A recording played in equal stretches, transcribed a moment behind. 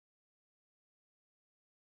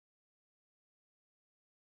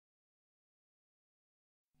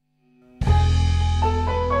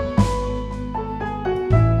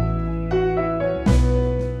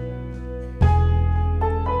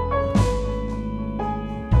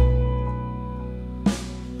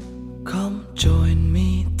join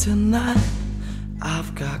me tonight.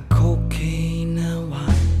 I've got cocaine and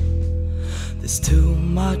wine. There's too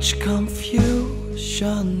much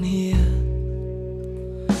confusion here.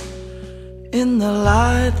 In the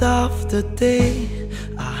light of the day,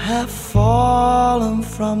 I have fallen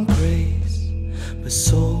from grace, but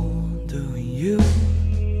so do you,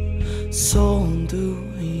 so do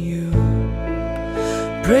you.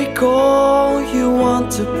 Break all you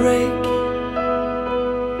want to break.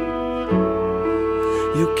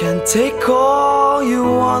 You can take all you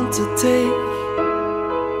want to take.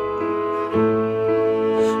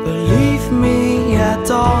 But leave me at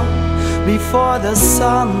dawn before the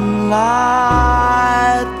sunlight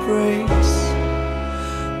breaks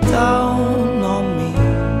down on me.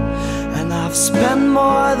 And I've spent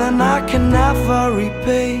more than I can ever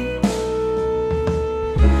repay.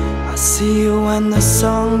 I see you when the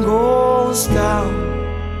sun goes down.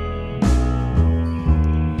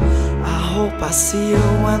 I hope I see you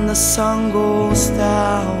when the sun goes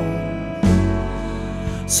down.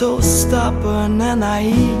 So stubborn and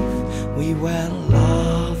naive, we were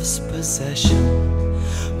love's possession,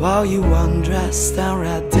 while you undressed and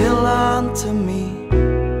read Dylan to me.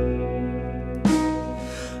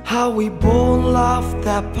 How we both laughed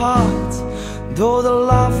that part, though the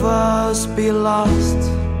lovers be lost.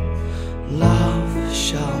 Love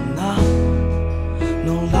shall not,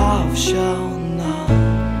 no love shall not.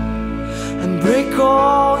 And break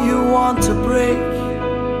all you want to break.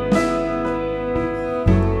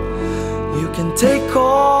 You can take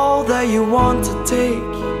all that you want to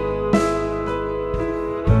take.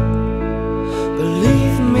 But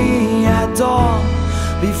leave me at dawn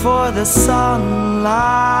before the sunlight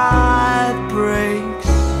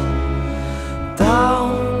breaks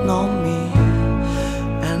down on me.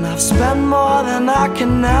 And I've spent more than I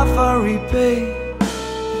can ever repay.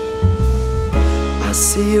 I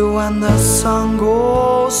see you when the sun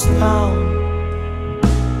goes down.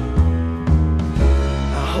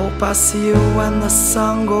 I hope I see you when the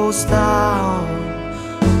sun goes down.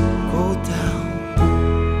 Go down.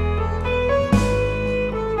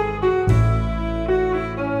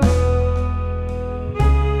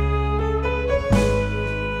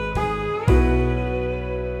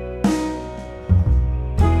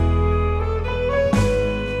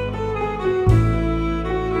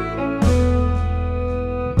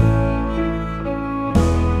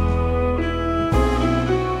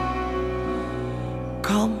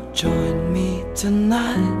 Join me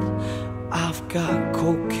tonight. I've got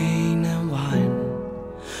cocaine and wine.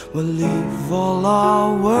 We'll leave all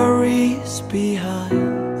our worries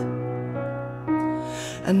behind.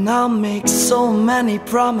 And I'll make so many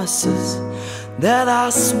promises that I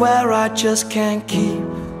swear I just can't keep.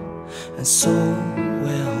 And so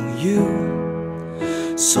will you,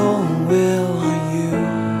 so will you.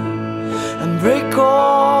 And break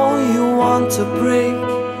all you want to break.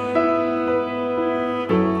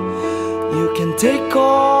 You can take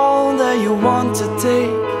all that you want to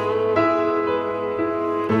take.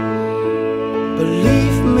 But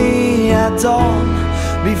leave me at dawn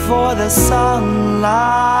before the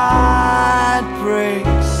sunlight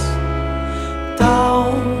breaks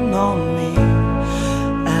down on me.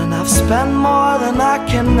 And I've spent more than I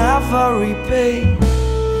can ever repay.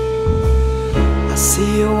 I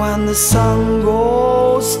see you when the sun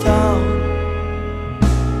goes down.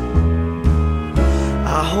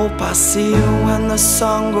 I hope I see you when the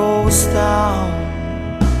sun goes down.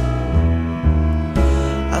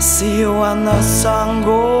 I see you when the sun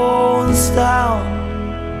goes down.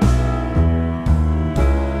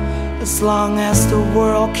 As long as the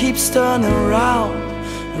world keeps turning round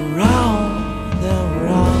and round.